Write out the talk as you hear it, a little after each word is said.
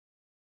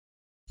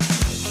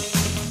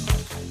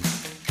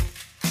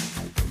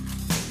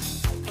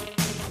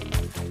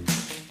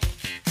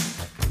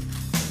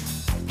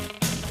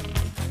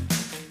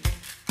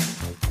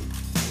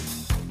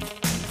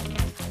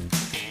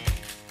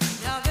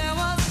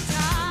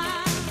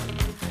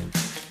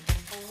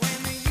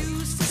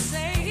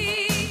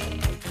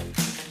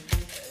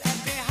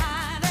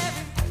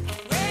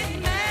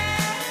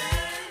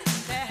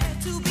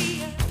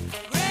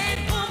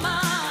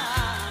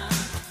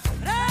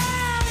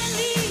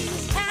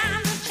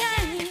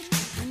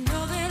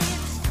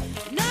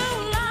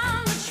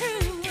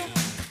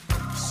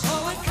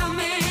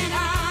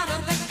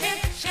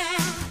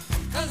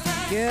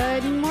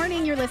Good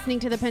morning. You're listening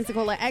to the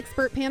Pensacola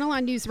Expert Panel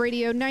on News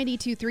Radio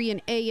 92.3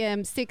 and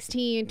AM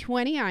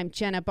 1620. I'm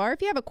Jenna Barr.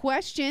 If you have a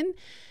question,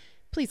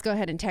 please go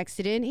ahead and text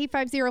it in,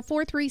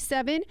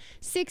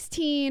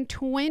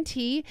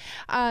 850-437-1620.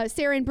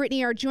 Sarah and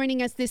Brittany are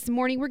joining us this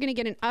morning. We're going to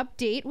get an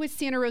update with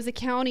Santa Rosa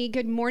County.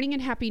 Good morning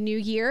and Happy New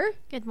Year.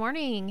 Good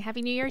morning.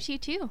 Happy New Year to you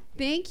too.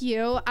 Thank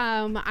you.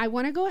 I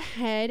want to go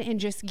ahead and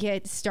just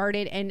get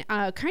started and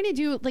kind of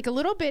do like a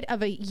little bit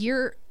of a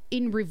year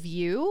in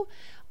review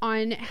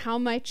on how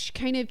much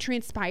kind of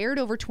transpired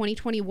over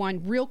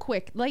 2021 real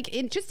quick, like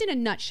just in a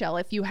nutshell,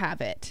 if you have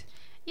it.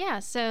 Yeah,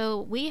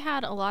 so we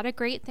had a lot of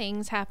great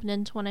things happen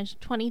in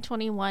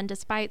 2021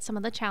 despite some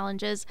of the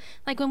challenges.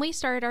 Like when we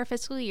started our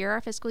fiscal year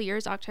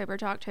is October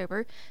to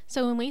October.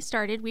 So when we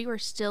started, we were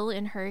still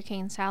in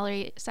Hurricane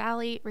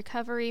Sally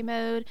recovery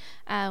mode.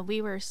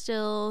 We were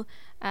still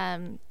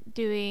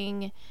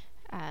doing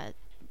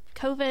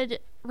COVID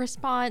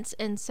response.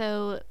 And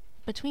so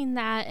between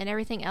that and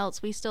everything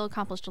else, we still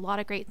accomplished a lot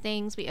of great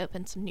things. We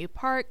opened some new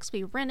parks.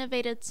 We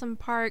renovated some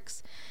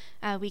parks.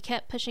 We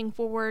kept pushing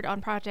forward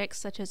on projects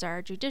such as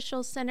our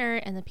Judicial Center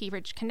and the Pea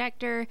Ridge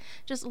Connector.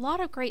 Just a lot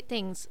of great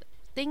things.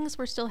 Things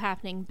were still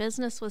happening.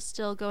 Business was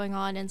still going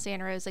on in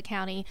Santa Rosa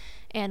County,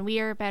 and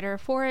we are better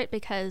for it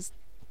because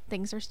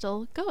things are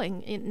still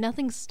going.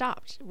 Nothing's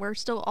stopped. We're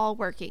still all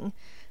working.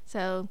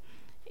 So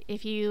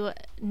if you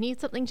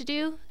need something to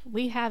do,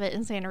 we have it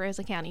in Santa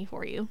Rosa County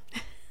for you.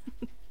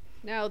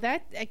 No,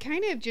 that it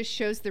kind of just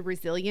shows the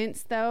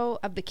resilience, though,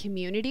 of the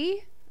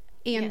community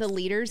and the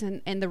leaders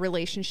and the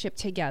relationship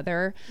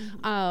together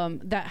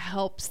that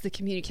helps the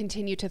community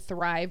continue to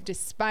thrive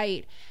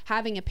despite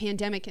having a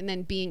pandemic and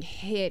then being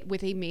hit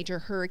with a major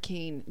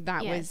hurricane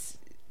that was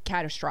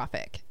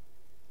catastrophic.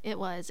 It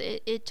was.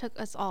 It took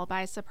us all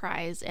by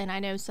surprise, and I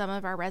know some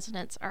of our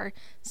residents are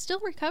still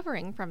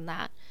recovering from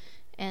that.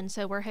 And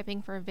so we're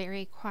hoping for a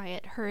very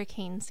quiet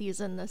hurricane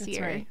season this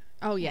year. Right.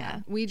 Oh yeah.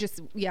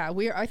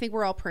 I think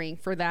we're all praying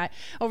for that.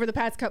 Over the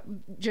past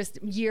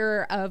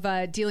year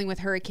of dealing with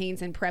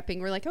hurricanes and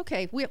prepping, we're like,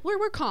 okay,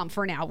 we're calm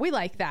for now. We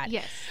like that.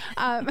 Yes.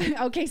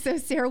 Okay. So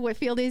Sarah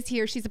Whitfield is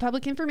here. She's a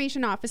public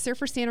information officer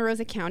for Santa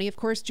Rosa County. Of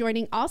course,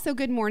 joining also,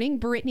 good morning,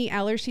 Brittany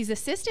Eller. She's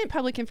assistant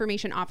public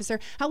information officer.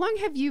 How long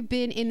have you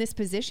been in this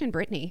position,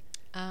 Brittany?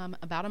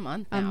 About a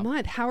month now. A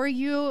month. How are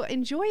you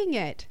enjoying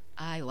it?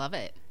 I love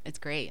it. It's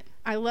great.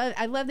 I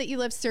love that you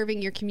love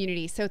serving your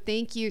community. So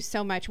thank you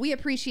so much. We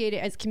appreciate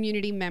it as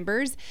community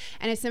members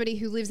and as somebody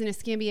who lives in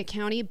Escambia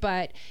County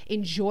but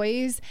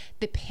enjoys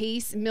the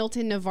Pace,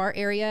 Milton, Navarre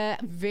area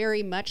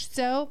very much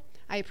so.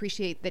 I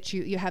appreciate that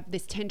you have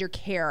this tender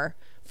care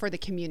for the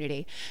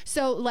community.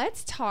 So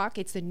let's talk.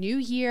 It's a new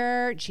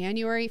year,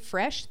 January,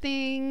 fresh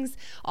things,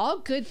 all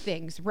good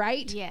things,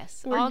 right?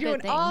 Yes, We're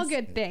doing all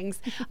good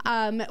things.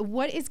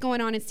 What is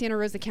going on in Santa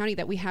Rosa County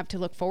that we have to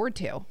look forward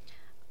to?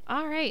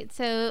 All right.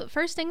 So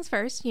first things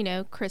first,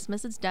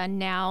 Christmas is done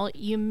now.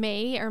 You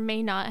may or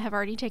may not have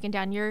already taken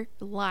down your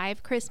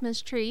live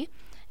Christmas tree.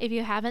 If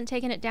you haven't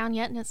taken it down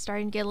yet and it's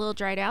starting to get a little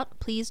dried out,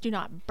 please do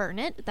not burn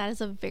it. That is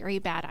a very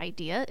bad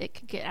idea. It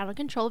could get out of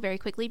control very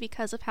quickly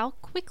because of how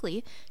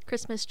quickly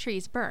Christmas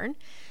trees burn.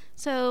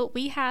 So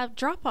we have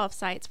drop-off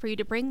sites for you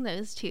to bring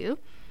those to.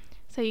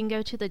 So you can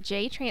go to the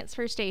J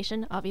Transfer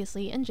Station,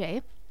 obviously in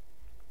J,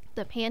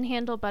 the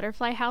Panhandle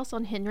Butterfly House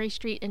on Henry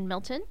Street in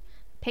Milton,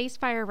 Pace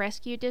Fire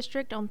Rescue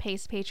District on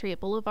Pace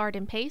Patriot Boulevard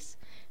in Pace,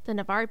 the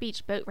Navarre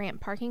Beach Boat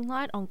Ramp Parking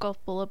Lot on Gulf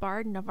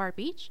Boulevard, Navarre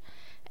Beach,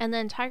 and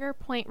then Tiger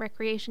Point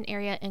Recreation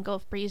Area in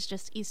Gulf Breeze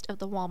just east of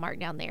the Walmart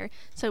down there.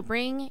 So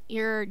bring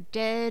your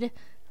dead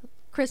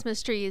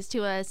Christmas trees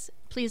to us.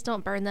 Please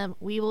don't burn them.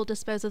 We will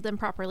dispose of them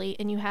properly,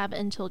 and you have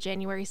until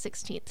January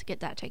 16th to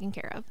get that taken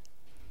care of.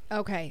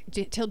 Okay,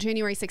 till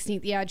January 16th.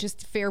 Yeah,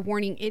 just fair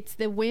warning. It's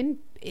the wind.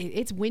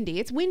 It's windy.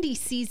 It's windy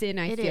season,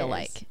 I feel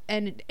like.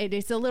 And it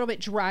is a little bit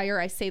drier.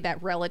 I say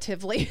that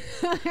relatively.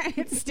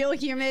 It's still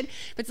humid,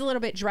 but it's a little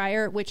bit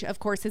drier, which of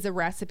course is a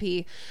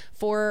recipe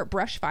for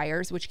brush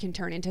fires, which can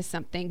turn into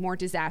something more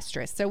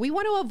disastrous. So we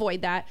want to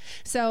avoid that.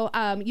 So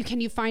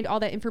you find all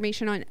that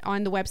information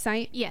on the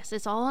website? Yes,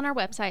 it's all on our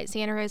website,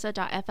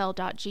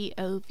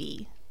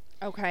 santarosa.fl.gov.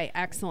 Okay,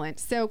 excellent.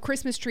 So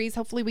Christmas trees,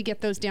 hopefully we get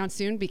those down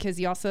soon because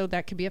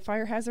that could be a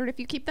fire hazard if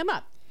you keep them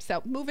up.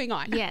 So moving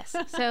on. Yes.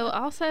 So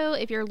also,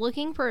 if you're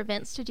looking for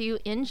events to do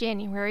in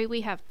January, we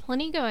have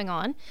plenty going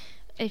on.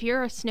 If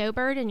you're a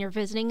snowbird and you're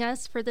visiting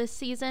us for this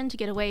season to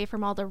get away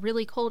from all the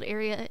really cold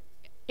air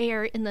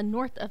in the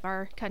north of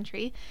our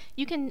country,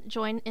 you can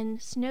join in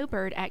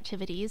snowbird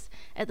activities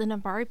at the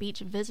Navarre Beach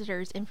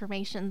Visitors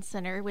Information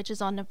Center, which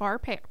is on Navarre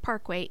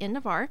Parkway in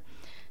Navarre.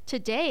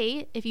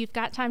 Today, if you've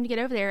got time to get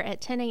over there at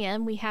 10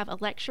 a.m., we have a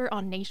lecture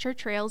on nature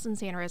trails in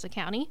Santa Rosa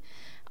County.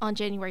 On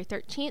January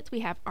 13th, we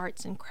have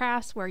arts and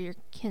crafts where you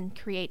can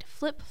create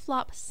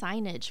flip-flop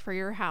signage for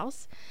your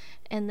house.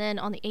 And then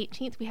on the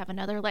 18th, we have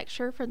another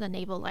lecture for the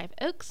Naval Live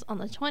Oaks. On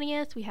the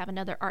 20th, we have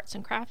another arts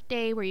and craft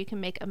day where you can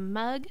make a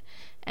mug.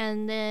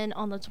 And then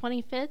on the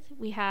 25th,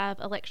 we have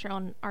a lecture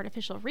on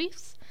artificial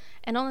reefs.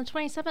 And on the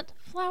 27th,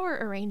 flower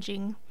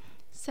arranging.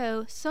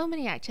 So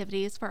many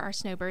activities for our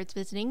snowbirds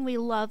visiting. We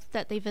love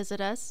that they visit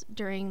us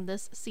during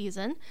this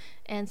season,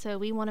 and so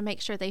we want to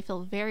make sure they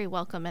feel very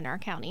welcome in our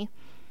county.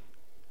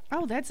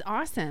 Oh, that's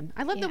awesome.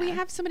 I love that we Yeah.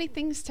 have so many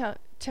things to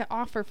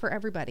offer for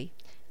everybody.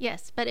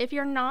 Yes, but if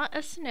you're not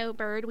a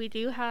snowbird, we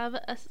do have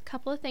a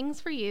couple of things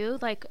for you.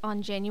 Like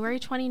on January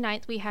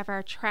 29th, we have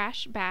our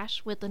Trash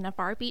Bash with the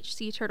Navarre Beach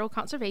Sea Turtle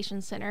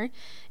Conservation Center.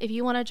 If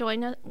you want to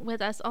join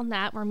with us on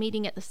that, we're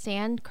meeting at the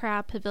Sand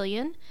Crab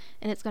Pavilion,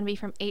 and it's going to be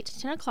from 8 to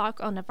 10 o'clock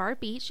on Navarre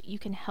Beach. You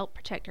can help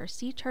protect our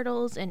sea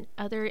turtles and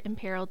other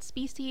imperiled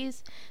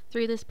species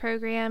through this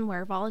program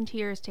where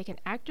volunteers take an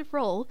active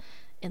role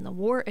in the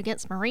war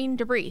against marine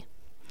debris.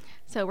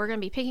 So we're going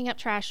to be picking up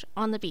trash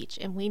on the beach,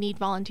 and we need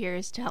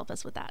volunteers to help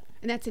us with that.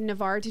 And that's in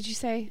Navarre, did you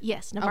say?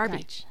 Yes, Navarre Okay.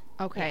 Beach.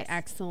 Okay, Yes.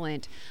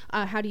 excellent.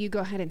 How do you go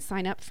ahead and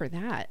sign up for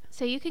that?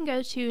 So you can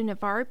go to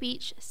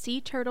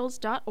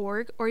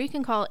navarrebeachseaturtles.org, or you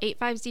can call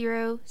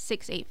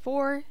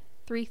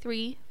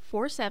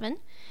 850-684-3347,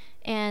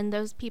 and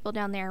those people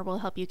down there will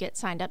help you get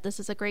signed up. This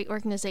is a great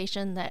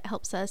organization that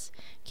helps us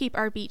keep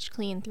our beach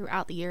clean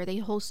throughout the year. They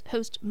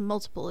host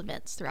multiple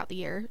events throughout the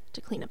year to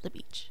clean up the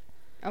beach.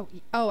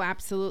 Oh,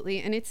 absolutely.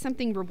 And it's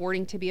something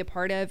rewarding to be a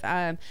part of.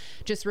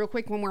 Just real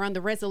quick, when we're on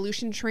the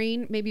resolution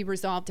train, maybe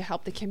resolve to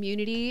help the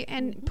community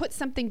and put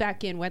something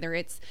back in, whether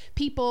it's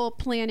people,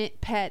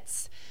 planet,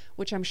 pets,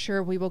 which I'm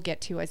sure we will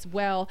get to as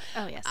well.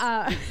 Oh, yes.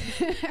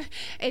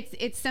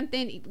 It's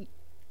something.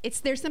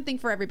 There's something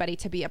for everybody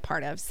to be a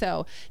part of.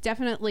 So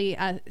definitely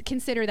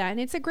consider that. And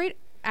it's a great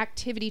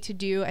activity to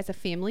do as a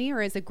family or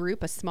as a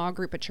group, a small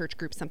group, a church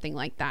group, something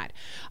like that.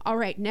 All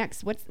right,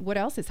 next, what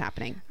else is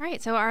happening? All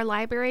right, so our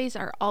libraries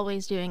are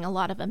always doing a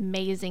lot of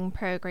amazing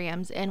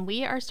programs, and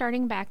we are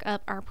starting back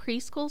up our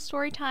preschool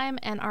story time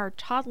and our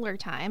toddler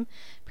time.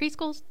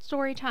 Preschool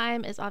story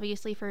time is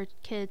obviously for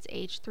kids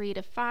age 3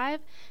 to 5.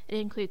 It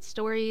includes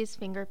stories,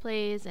 finger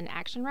plays, and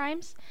action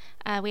rhymes.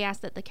 We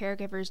ask that the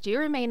caregivers do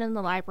remain in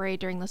the library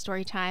during the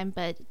story time,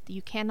 but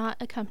you cannot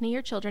accompany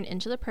your children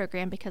into the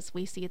program because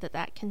we see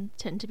that can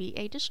tend to be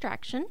a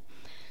distraction.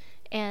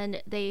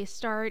 And they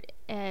start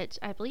at,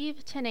 I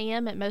believe, 10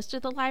 a.m. at most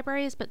of the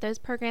libraries, but those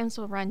programs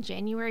will run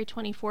January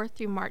 24th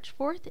through March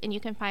 4th, and you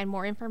can find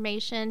more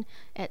information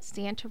at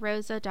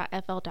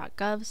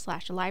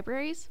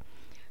santarosa.fl.gov/libraries.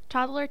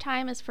 Toddler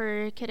time is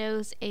for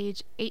kiddos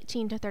age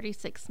 18 to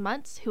 36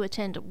 months who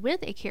attend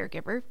with a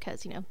caregiver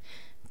because,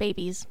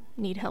 babies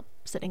need help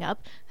sitting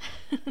up.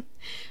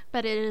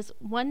 But it is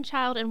one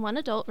child and one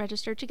adult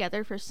registered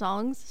together for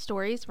songs,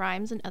 stories,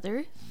 rhymes, and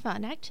other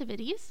fun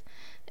activities.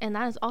 And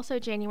that is also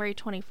January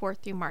 24th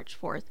through March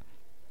 4th.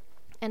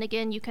 And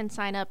again, you can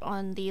sign up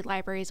on the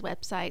library's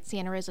website,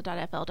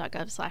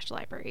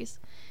 santarosa.fl.gov/libraries.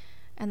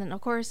 And then,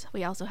 of course,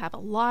 we also have a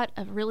lot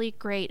of really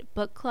great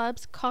book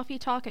clubs. Coffee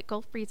Talk at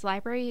Gulf Breeze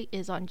Library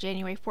is on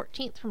January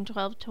 14th from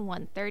 12 to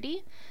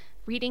 1:30.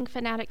 Reading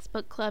Fanatics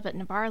Book Club at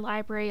Navarre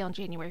Library on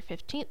January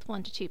 15th,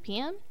 1 to 2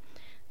 p.m.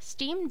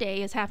 Steam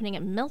Day is happening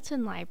at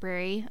Milton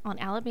Library on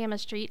Alabama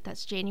Street.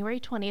 That's January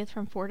 20th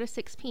from 4 to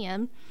 6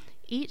 p.m.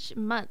 Each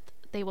month,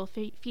 they will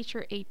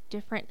feature a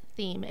different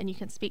theme, and you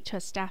can speak to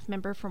a staff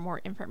member for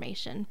more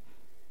information.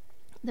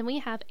 Then we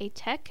have a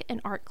Tech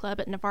and Art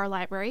Club at Navarre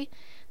Library.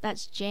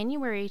 That's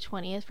January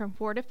 20th from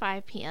 4 to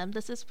 5 p.m.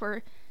 This is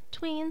for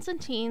tweens and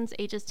teens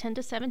ages 10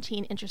 to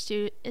 17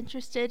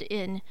 interested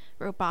in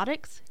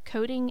robotics,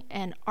 coding,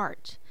 and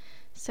art.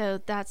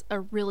 So that's a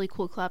really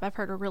cool club. I've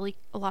heard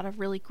a lot of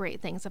really great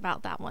things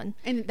about that one.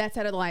 And that's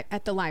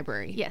at the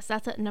library. Yes,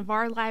 that's at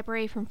Navarre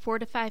Library from 4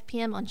 to 5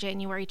 p.m. on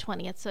January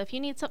 20th. So if you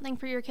need something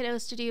for your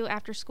kiddos to do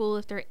after school,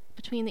 if they're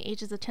between the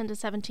ages of 10 to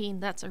 17,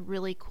 that's a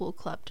really cool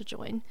club to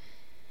join.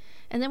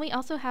 And then we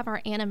also have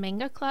our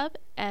Animanga Club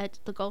at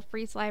the Gulf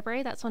Breeze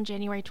Library. That's on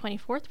January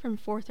 24th from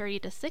 4:30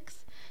 to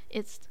 6.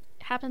 It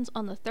happens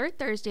on the third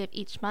Thursday of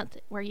each month,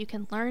 where you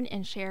can learn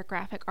and share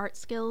graphic art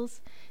skills.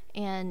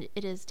 And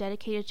it is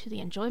dedicated to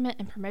the enjoyment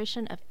and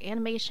promotion of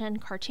animation,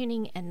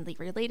 cartooning, and the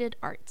related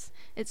arts.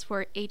 It's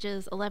for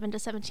ages 11 to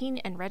 17,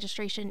 and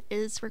registration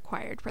is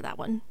required for that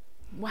one.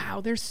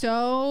 Wow, there's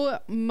so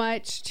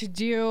much to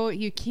do.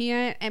 You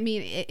can't,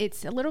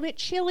 it's a little bit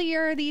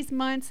chillier these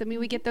months.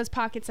 We get those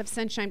pockets of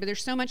sunshine, but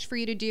there's so much for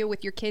you to do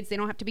with your kids. They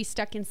don't have to be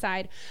stuck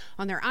inside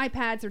on their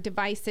iPads or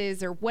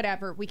devices or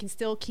whatever. We can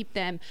still keep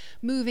them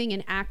moving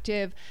and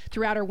active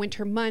throughout our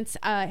winter months.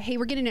 Hey,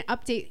 we're getting an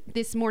update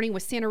this morning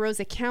with Santa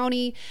Rosa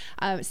County.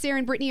 Sarah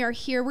and Brittany are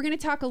here. We're going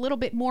to talk a little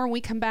bit more when we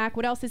come back.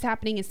 What else is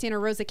happening in Santa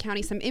Rosa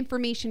County? Some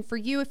information for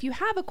you. If you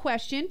have a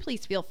question,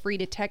 please feel free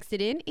to text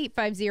it in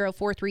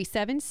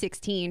 850-437-1620.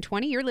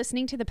 You're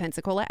listening to the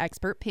Pensacola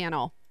Expert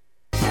Panel.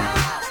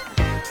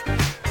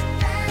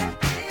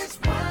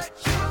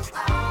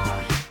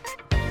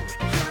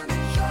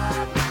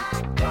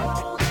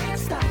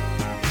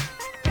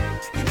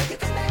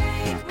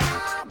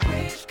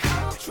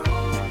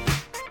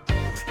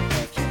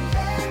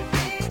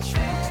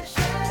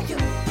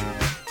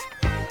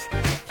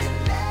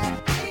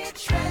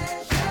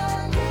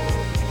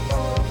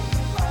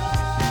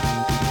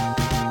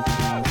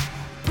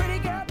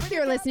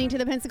 listening to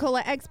the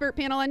Pensacola Expert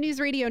Panel on News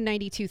Radio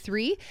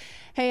 92.3.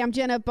 Hey, I'm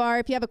Jenna Barr.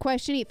 If you have a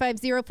question,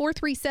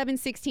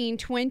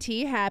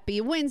 850-437-1620.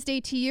 Happy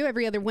Wednesday to you.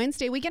 Every other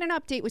Wednesday, we get an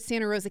update with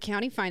Santa Rosa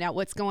County, find out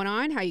what's going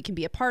on, how you can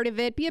be a part of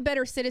it, be a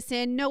better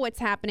citizen, know what's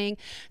happening.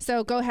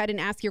 So go ahead and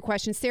ask your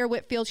questions. Sarah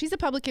Whitfield, she's a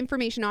public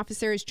information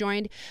officer, is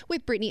joined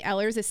with Brittany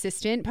Ellers,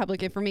 assistant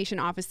public information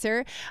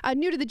officer.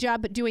 New to the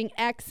job, but doing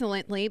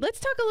excellently. Let's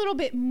talk a little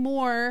bit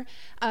more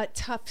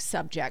tough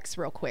subjects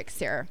real quick,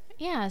 Sarah.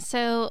 Yeah,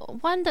 so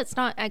one that's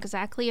not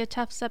exactly a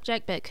tough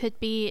subject, but could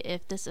be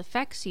if this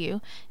affects you,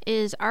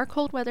 is our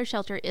cold weather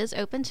shelter is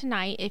open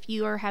tonight if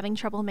you are having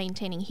trouble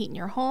maintaining heat in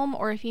your home,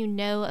 or if you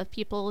know of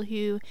people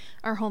who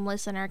are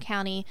homeless in our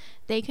county.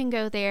 They can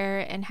go there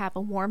and have a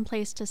warm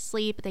place to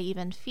sleep. They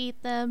even feed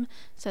them,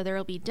 so there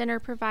will be dinner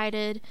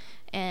provided,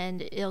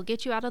 and it'll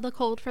get you out of the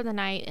cold for the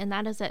night, and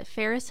that is at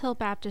Ferris Hill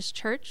Baptist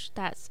Church.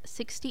 That's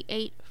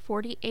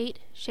 6848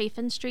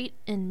 Chafin Street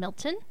in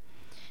Milton.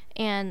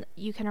 And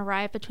you can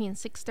arrive between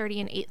 6:30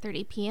 and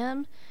 8:30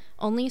 p.m.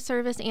 Only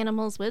service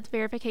animals with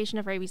verification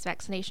of rabies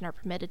vaccination are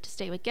permitted to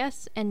stay with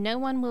guests, and no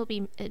one will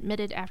be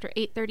admitted after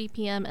 8:30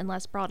 p.m.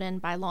 unless brought in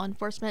by law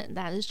enforcement.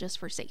 That is just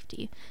for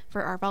safety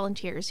for our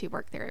volunteers who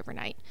work there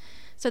overnight.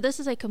 So this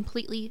is a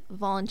completely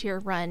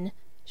volunteer-run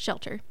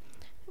shelter.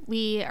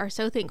 We are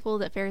so thankful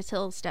that Ferris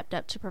Hill stepped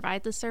up to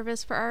provide this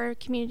service for our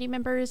community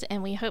members,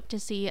 and we hope to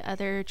see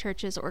other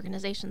churches or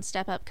organizations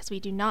step up, because we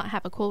do not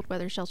have a cold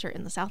weather shelter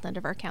in the south end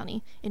of our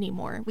county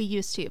anymore. We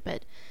used to,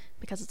 but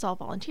because it's all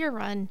volunteer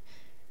run,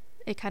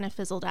 it kind of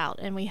fizzled out,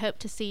 and we hope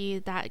to see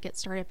that get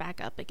started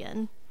back up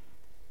again.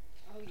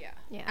 Oh, yeah,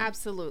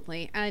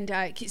 absolutely. And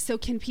so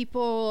can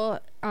people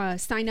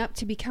sign up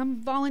to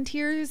become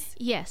volunteers?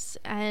 Yes,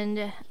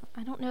 and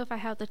I don't know if I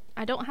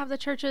don't have the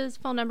church's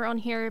phone number on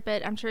here,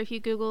 but I'm sure if you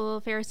Google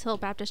Ferris Hill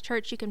Baptist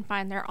Church, you can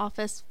find their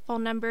office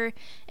phone number,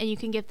 and you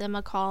can give them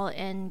a call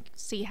and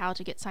see how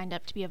to get signed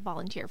up to be a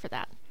volunteer for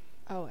that.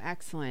 Oh,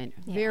 excellent.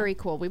 Yeah. Very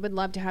cool. We would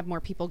love to have more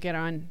people get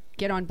on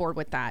board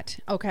with that.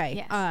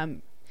 Okay. Yes.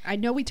 I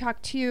know we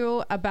talked to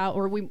you about,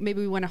 or maybe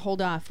we want to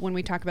hold off when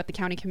we talk about the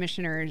county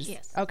commissioners.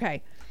 Yes.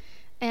 Okay.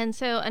 And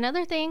so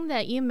another thing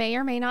that you may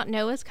or may not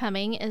know is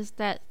coming is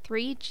that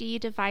 3G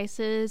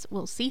devices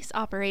will cease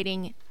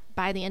operating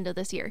by the end of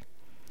this year.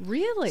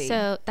 Really?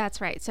 So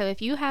that's right. So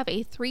if you have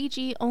a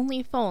 3G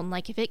only phone,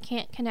 like if it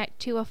can't connect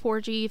to a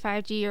 4G,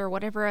 5G, or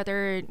whatever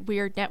other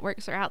weird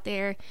networks are out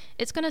there,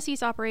 it's going to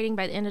cease operating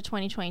by the end of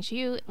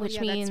 2022, which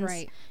means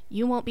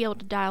you won't be able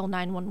to dial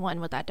 911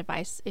 with that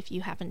device if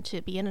you happen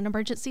to be in an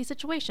emergency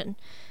situation.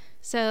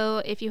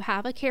 So if you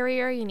have a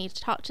carrier, you need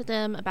to talk to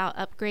them about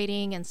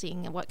upgrading and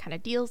seeing what kind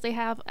of deals they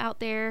have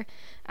out there.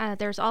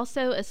 There's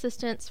also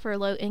assistance for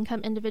low-income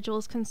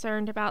individuals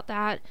concerned about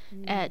that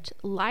at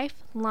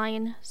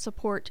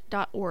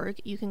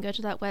lifelinesupport.org. You can go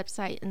to that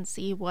website and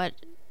see what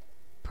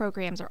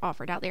programs are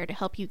offered out there to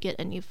help you get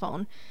a new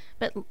phone.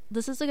 But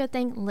this is a good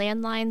thing.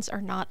 Landlines are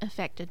not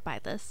affected by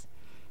this.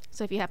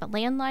 So if you have a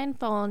landline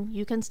phone,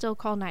 you can still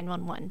call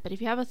 911. But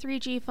if you have a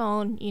 3G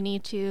phone, you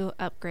need to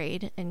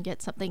upgrade and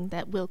get something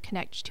that will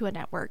connect to a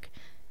network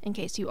in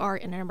case you are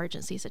in an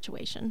emergency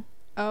situation.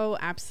 Oh,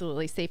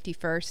 absolutely. Safety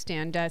first.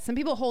 And some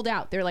people hold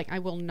out. They're like, I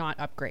will not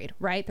upgrade,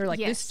 right? They're like,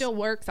 Yes. This still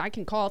works. I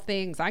can call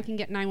things. I can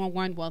get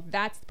 911. Well,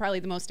 that's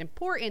probably the most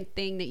important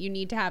thing that you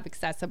need to have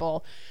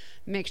accessible.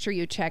 Make sure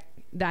you check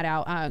that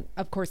out.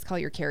 Of course, call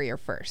your carrier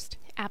first.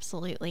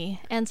 Absolutely.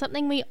 And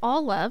something we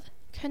all love,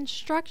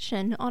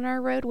 construction on our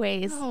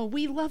roadways. Oh,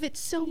 we love it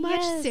so much,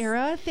 Yes.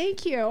 Sarah.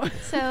 Thank you.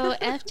 So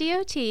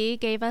FDOT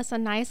gave us a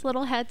nice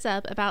little heads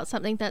up about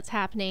something that's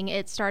happening.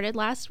 It started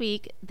last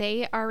week.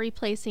 They are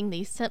replacing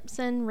the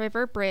Simpson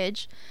River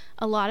Bridge.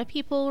 A lot of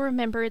people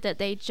remember that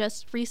they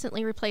just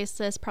recently replaced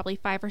this probably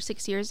 5 or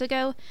 6 years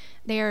ago.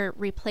 They are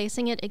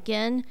replacing it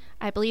again.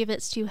 I believe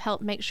it's to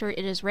help make sure it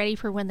is ready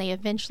for when they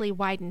eventually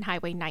widen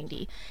Highway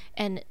 90.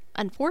 And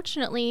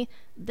unfortunately,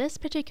 this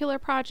particular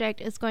project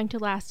is going to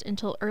last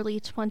until early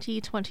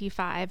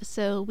 2025.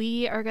 So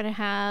we are going to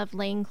have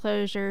lane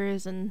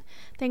closures and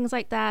things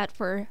like that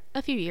for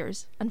a few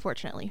years,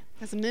 unfortunately.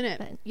 That's a minute.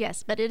 But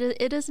yes, but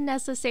it is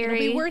necessary.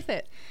 It'll be worth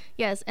it.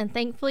 Yes, and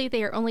thankfully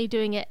they are only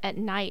doing it at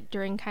night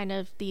during kind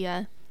of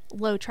the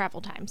low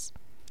travel times.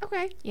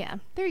 Okay. Yeah.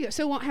 There you go.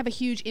 So it won't have a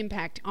huge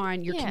impact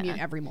on your Yeah. commute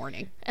every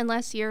morning.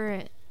 Unless you're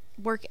at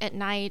work at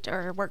night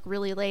or work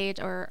really late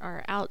or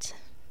are out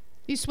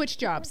You switch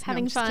jobs. No, I'm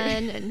having just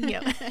kidding. fun and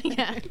yeah.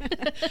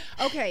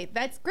 Okay,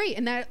 that's great.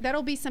 And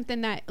that'll be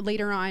something that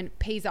later on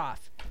pays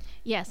off.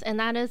 Yes, and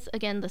that is,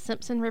 again, the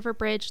Simpson River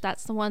Bridge.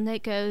 That's the one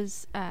that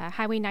goes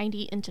Highway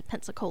 90 into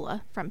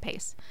Pensacola from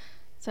Pace.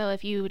 So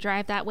if you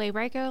drive that way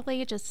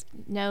regularly, just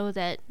know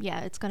that,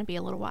 yeah, it's going to be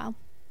a little while.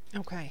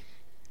 Okay.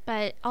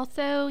 But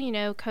also,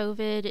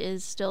 COVID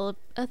is still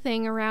a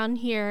thing around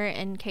here,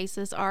 and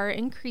cases are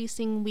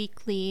increasing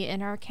weekly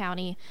in our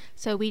county.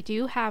 So we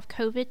do have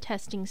COVID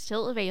testing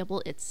still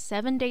available. It's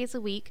 7 days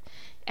a week.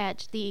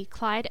 at the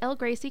Clyde L.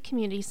 Gracie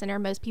Community Center.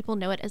 Most people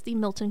know it as the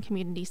Milton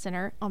Community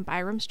Center on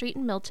Byram Street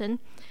in Milton,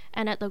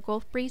 and at the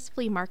Gulf Breeze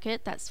Flea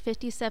Market. That's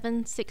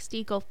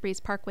 5760 Gulf Breeze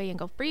Parkway in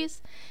Gulf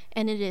Breeze,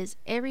 and it is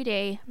every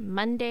day,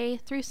 Monday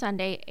through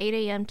Sunday, 8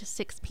 a.m. to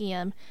 6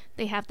 p.m.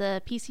 They have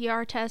the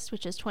PCR test,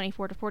 which is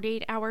 24 to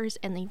 48 hours,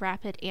 and the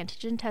rapid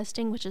antigen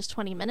testing, which is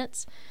 20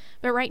 minutes.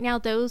 But right now,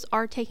 those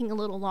are taking a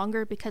little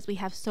longer because we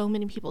have so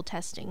many people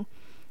testing.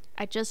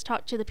 I just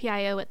talked to the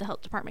PIO at the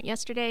health department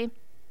yesterday,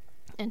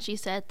 and she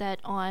said that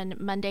on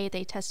Monday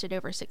they tested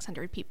over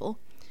 600 people.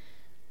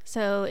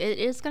 So it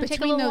is going to take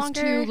a little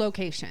longer. Between those two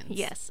locations.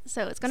 Yes.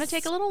 So it's going to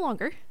take a little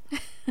longer.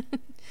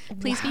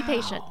 Please be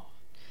patient.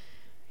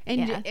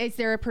 And is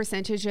there a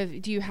percentage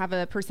of, do you have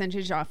a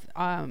percentage off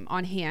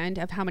on hand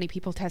of how many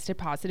people tested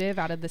positive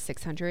out of the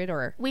 600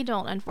 or? We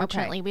don't,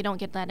 unfortunately. Okay. We don't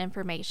get that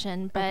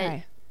information,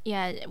 but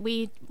yeah,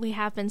 we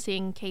have been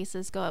seeing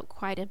cases go up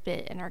quite a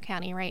bit in our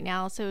county right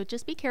now. So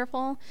just be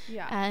careful.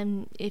 Yeah.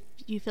 If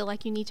you feel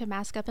like you need to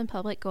mask up in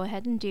public, go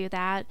ahead and do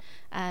that.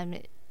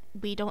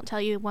 We don't tell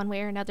you one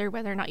way or another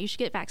whether or not you should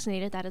get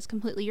vaccinated. That is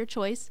completely your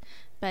choice,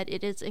 but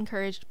it is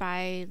encouraged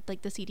by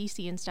like the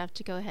CDC and stuff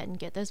to go ahead and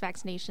get those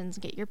vaccinations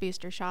and get your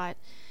booster shot.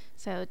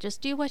 So just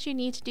do what you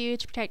need to do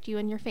to protect you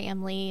and your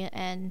family.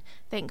 And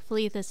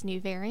thankfully, this new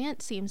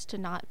variant seems to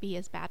not be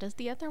as bad as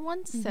the other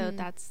ones. Mm-hmm. So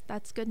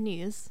that's good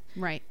news.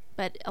 Right.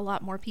 But a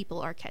lot more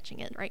people are catching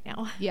it right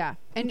now. Yeah.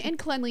 And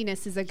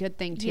cleanliness is a good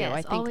thing too. Yes,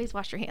 I think always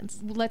wash your hands.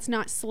 Let's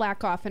not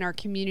slack off in our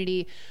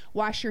community.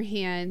 Wash your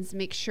hands.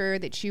 Make sure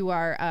that you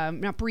are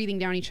not breathing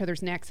down each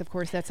other's necks. Of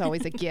course, that's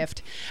always a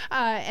gift.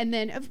 And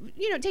then,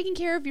 taking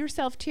care of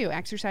yourself too.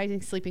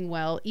 Exercising, sleeping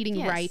well,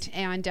 eating right,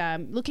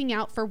 and looking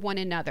out for one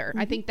another. Mm-hmm.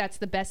 I think that's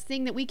the best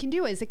thing that we can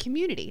do as a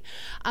community.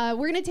 We're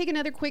going to take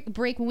another quick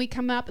break. When we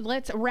come up,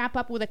 let's wrap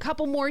up with a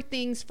couple more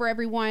things for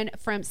everyone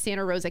from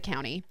Santa Rosa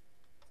County.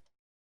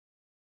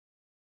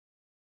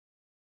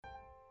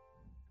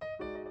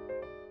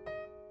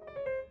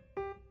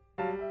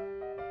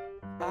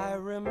 I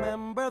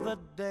remember the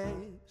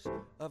days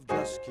of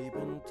just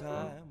keeping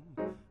time,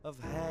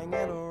 of hanging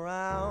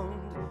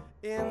around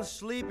in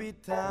sleepy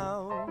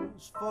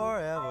towns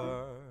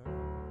forever.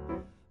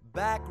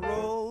 Back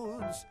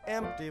roads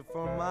empty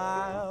for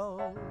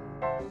miles.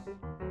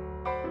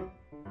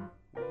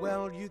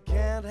 Well, you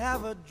can't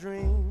have a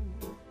dream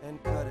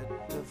and cut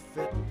it to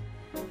fit.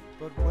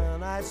 But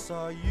when I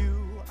saw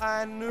you,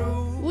 I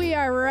knew. We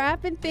are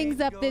wrapping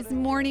things up this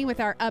morning with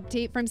our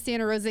update from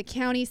Santa Rosa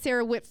County.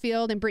 Sarah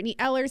Whitfield and Brittany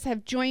Ellers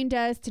have joined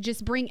us to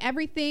just bring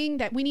everything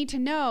that we need to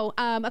know.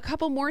 A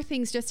couple more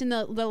things just in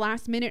the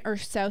last minute or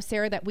so,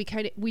 Sarah, that we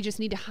just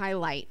need to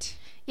highlight.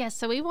 Yes,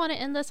 so we want to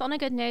end this on a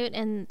good note,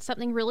 and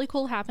something really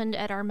cool happened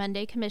at our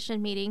Monday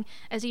commission meeting.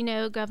 As you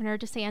know, Governor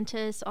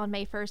DeSantis on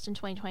May 1st in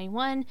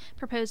 2021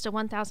 proposed a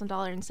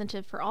 $1,000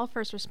 incentive for all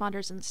first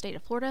responders in the state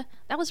of Florida.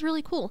 That was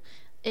really cool.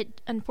 It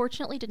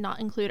unfortunately did not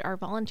include our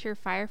volunteer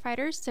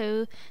firefighters,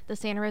 so the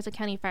Santa Rosa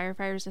County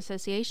Firefighters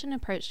Association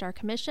approached our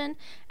commission,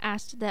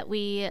 asked that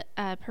we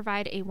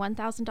provide a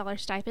 $1,000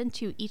 stipend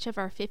to each of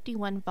our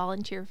 51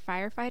 volunteer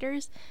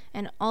firefighters,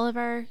 and all of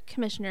our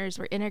commissioners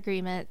were in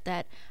agreement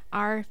that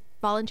our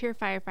volunteer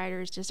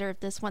firefighters deserve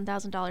this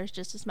 $1,000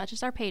 just as much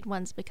as our paid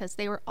ones because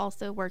they were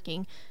also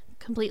working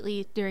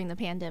completely during the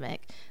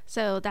pandemic.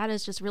 So that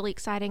is just really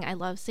exciting. I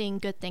love seeing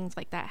good things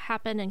like that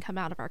happen and come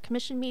out of our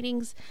commission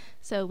meetings.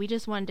 So we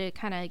just wanted to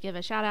kind of give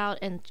a shout out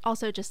and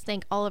also just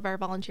thank all of our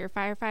volunteer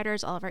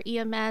firefighters, all of our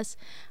EMS,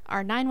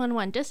 our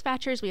 911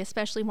 dispatchers. We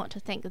especially want to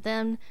thank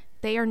them.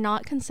 They are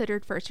not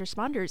considered first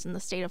responders in the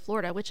state of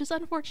Florida, which is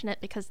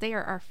unfortunate because they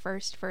are our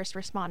first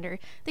responder.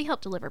 They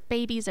help deliver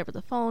babies over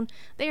the phone.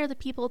 They are the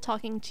people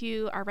talking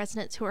to our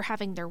residents who are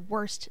having their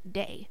worst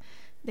day.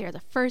 They are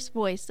the first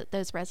voice that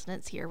those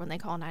residents hear when they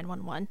call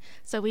 911.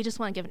 So we just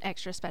want to give an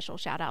extra special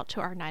shout out to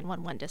our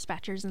 911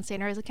 dispatchers in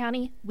Santa Rosa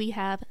County. We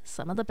have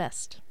some of the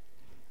best.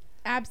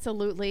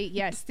 Absolutely.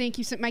 Yes. Thank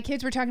you. So my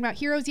kids were talking about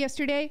heroes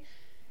yesterday.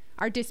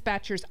 Our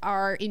dispatchers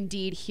are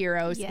indeed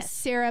heroes. Yes.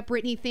 Sarah,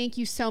 Brittany, thank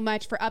you so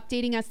much for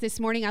updating us this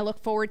morning. I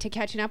look forward to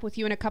catching up with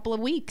you in a couple of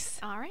weeks.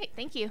 All right.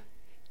 Thank you.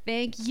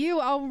 Thank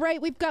you. All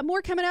right, we've got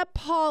more coming up.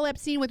 Paul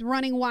Epstein with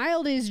Running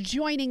Wild is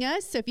joining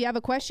us. So if you have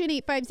a question,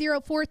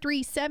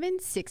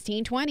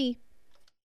 850-437-1620.